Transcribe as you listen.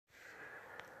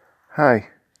Hi,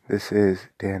 this is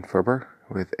Dan Ferber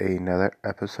with another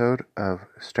episode of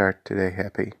Start Today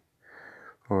Happy,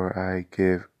 where I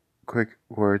give quick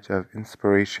words of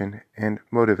inspiration and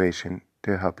motivation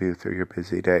to help you through your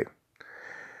busy day.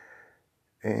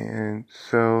 And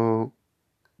so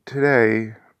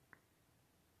today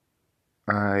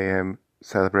I am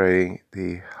celebrating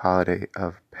the holiday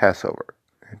of Passover.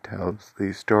 It tells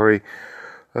the story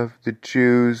of the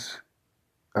Jews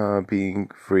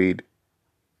being freed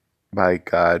by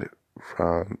God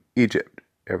from Egypt.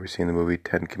 Ever seen the movie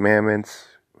Ten Commandments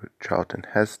with Charlton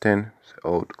Heston? It's an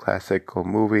old classical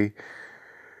movie.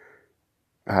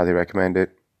 Highly recommend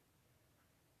it.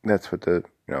 That's what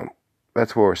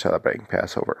that's what we're celebrating,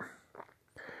 Passover.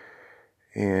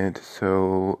 And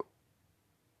so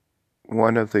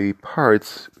one of the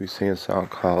parts, we sing a song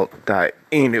called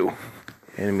Da'enu.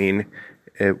 And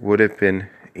it would have been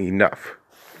enough.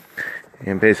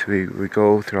 And basically we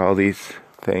go through all these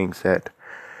things that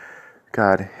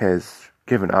God has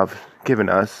given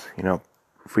us,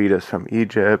 freed us from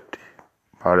Egypt,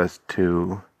 brought us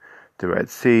to the Red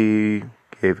Sea,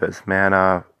 gave us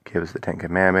manna, gave us the Ten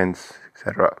Commandments,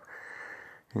 etc.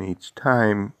 And each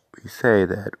time we say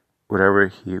that whatever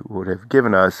He would have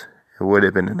given us, it would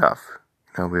have been enough.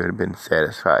 We would have been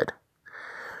satisfied.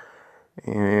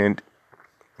 And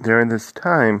during this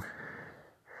time,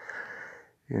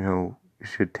 you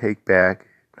should take back,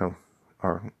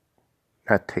 or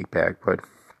not take back, but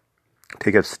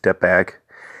take a step back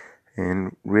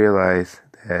and realize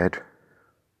that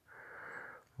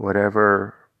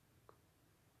whatever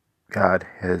God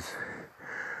has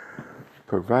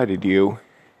provided you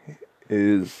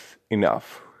is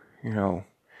enough, and,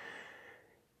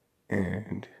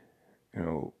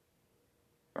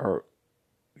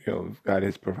 God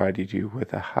has provided you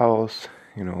with a house,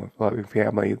 a loving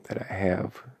family that I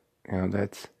have,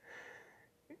 that's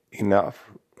enough,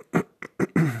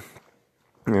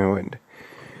 and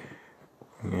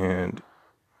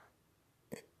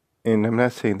I'm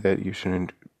not saying that you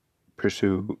shouldn't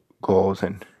pursue goals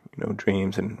and,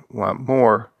 dreams and want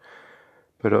more,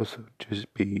 but also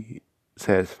just be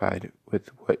satisfied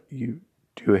with what you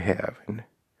do have and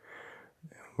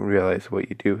realize what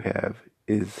you do have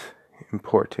is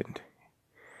important.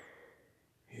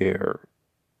 Here,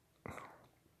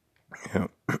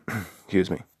 excuse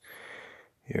me,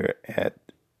 here at,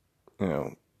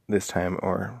 this time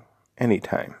or any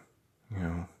time,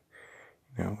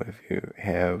 if you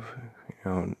have,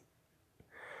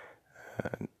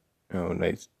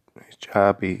 nice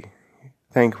job, be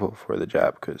thankful for the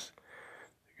job, because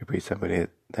there could be somebody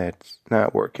that's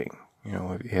not working.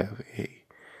 If you have a,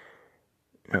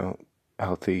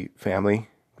 healthy family,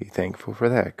 be thankful for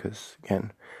that, because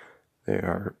again, there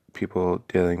are people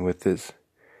dealing with this,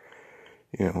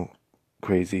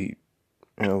 crazy,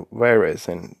 virus,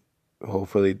 and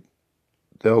hopefully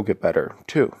they'll get better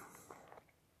too.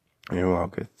 I'll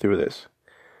get through this.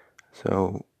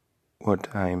 So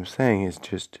what I'm saying is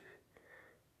just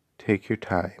take your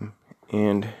time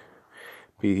and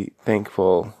be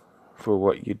thankful for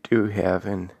what you do have,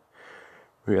 and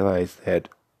realize that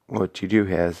what you do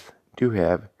have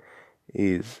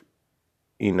is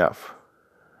enough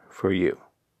for you.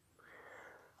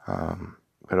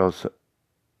 But also,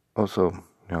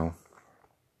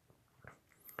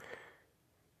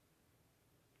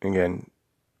 again,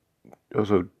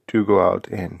 also do go out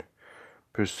and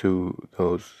pursue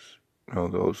those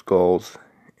goals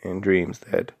and dreams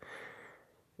that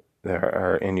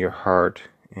are in your heart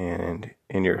and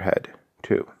in your head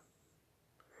too.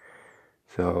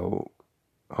 So,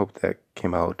 hope that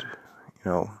came out,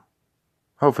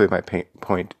 hopefully my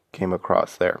point came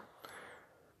across there.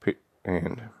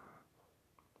 And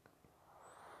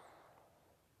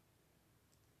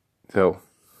so,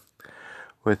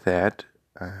 with that,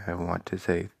 I want to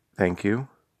say thank you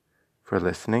for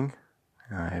listening.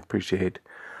 I appreciate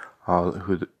all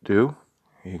who do.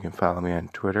 You can follow me on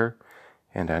Twitter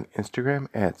and on Instagram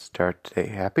at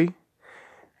StartTodayHappy.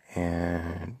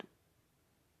 And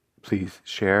please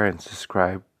share and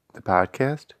subscribe the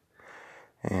podcast.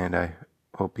 And I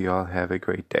hope you all have a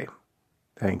great day.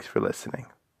 Thanks for listening.